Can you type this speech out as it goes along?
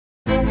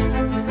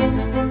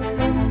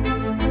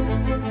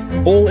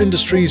All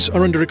industries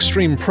are under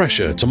extreme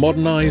pressure to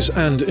modernize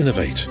and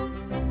innovate,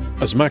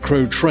 as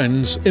macro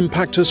trends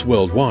impact us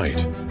worldwide.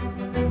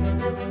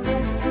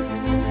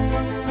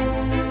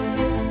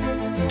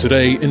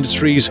 Today,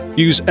 industries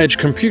use edge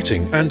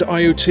computing and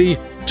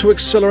IoT to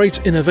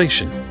accelerate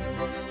innovation,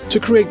 to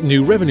create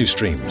new revenue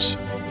streams,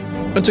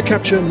 and to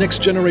capture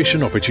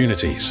next-generation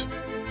opportunities.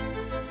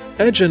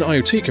 Edge and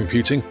IoT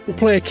computing will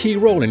play a key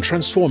role in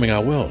transforming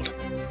our world,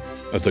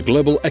 as the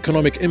global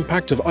economic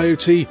impact of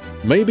IoT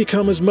may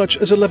become as much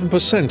as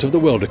 11% of the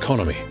world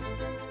economy.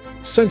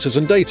 Sensors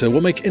and data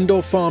will make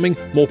indoor farming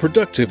more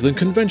productive than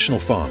conventional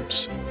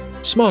farms.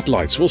 Smart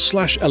lights will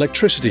slash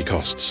electricity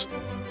costs.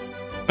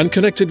 And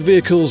connected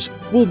vehicles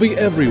will be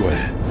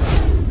everywhere.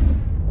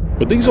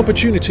 But these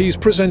opportunities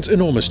present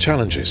enormous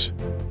challenges.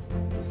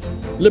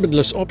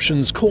 Limitless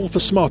options call for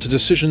smarter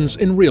decisions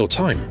in real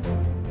time.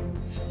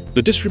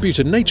 The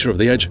distributed nature of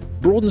the edge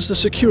broadens the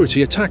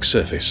security attack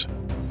surface.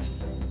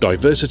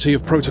 Diversity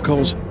of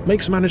protocols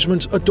makes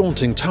management a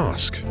daunting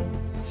task.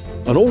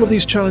 And all of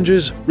these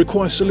challenges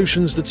require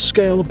solutions that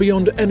scale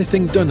beyond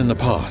anything done in the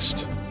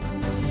past.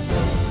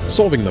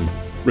 Solving them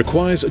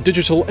requires a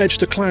digital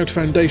edge-to-cloud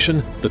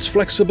foundation that's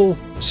flexible,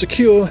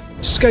 secure,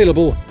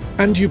 scalable,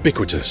 and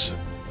ubiquitous.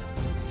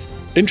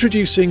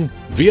 Introducing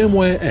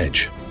VMware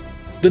Edge,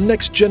 the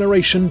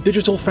next-generation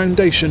digital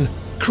foundation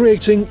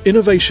creating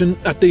innovation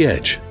at the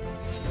edge.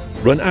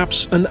 Run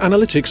apps and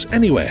analytics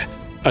anywhere,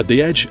 at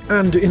the edge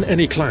and in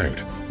any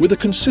cloud, with a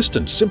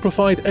consistent,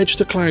 simplified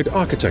edge-to-cloud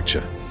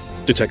architecture.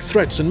 Detect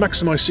threats and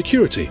maximize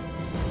security,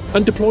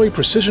 and deploy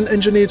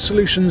precision-engineered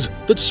solutions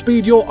that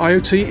speed your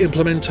IoT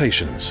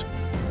implementations.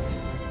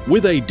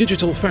 With a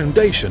digital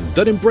foundation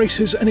that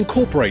embraces and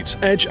incorporates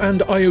edge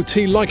and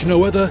IoT like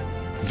no other,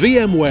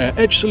 VMware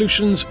Edge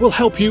Solutions will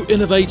help you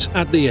innovate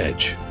at the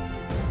edge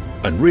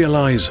and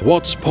realize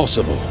what's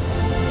possible.